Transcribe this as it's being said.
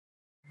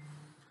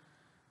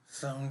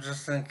So I'm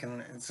just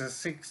thinking, it's the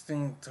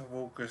 16th of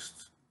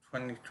August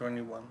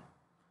 2021,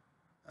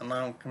 and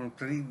I'm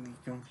completely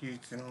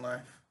confused in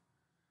life.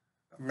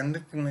 I've been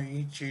looking at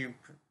YouTube,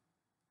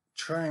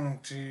 trying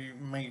to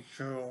make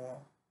sure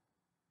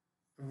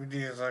the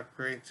videos I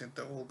created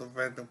are all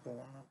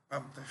available and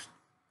published.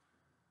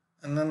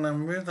 And then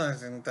I'm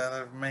realizing that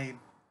I've made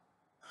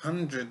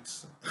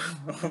hundreds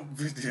of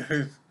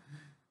videos,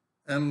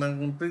 and I'm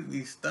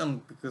completely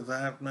stunned because I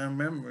have no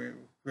memory of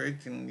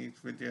creating these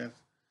videos.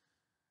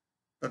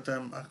 But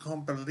I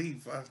can't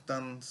believe I've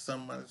done so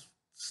much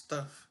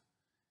stuff.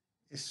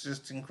 It's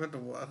just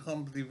incredible. I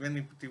can't believe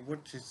anybody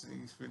watches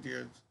these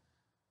videos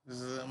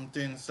because I'm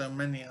doing so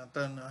many. I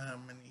don't know how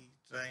many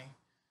each day,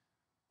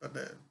 but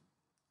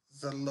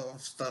there's a lot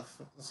of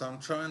stuff. So I'm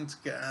trying to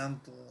get a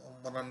handle on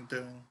what I'm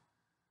doing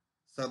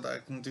so that I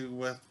can do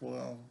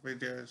worthwhile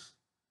videos.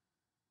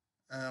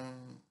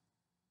 Um,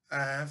 I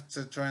have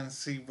to try and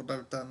see what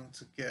I've done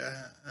to get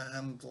a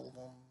handle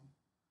on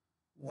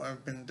what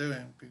I've been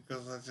doing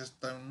because I just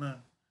don't know.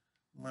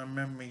 My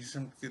memory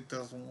simply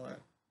doesn't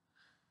work.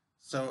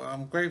 So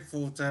I'm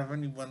grateful to have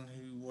anyone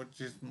who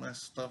watches my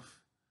stuff,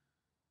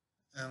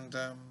 and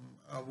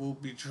I will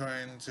be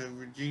trying to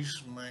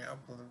reduce my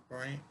upload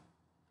rate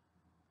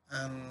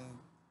and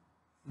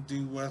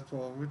do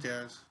worthwhile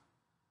videos.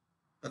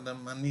 But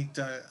I need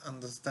to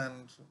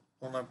understand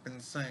what I've been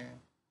saying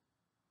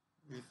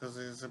because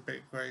it's a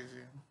bit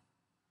crazy.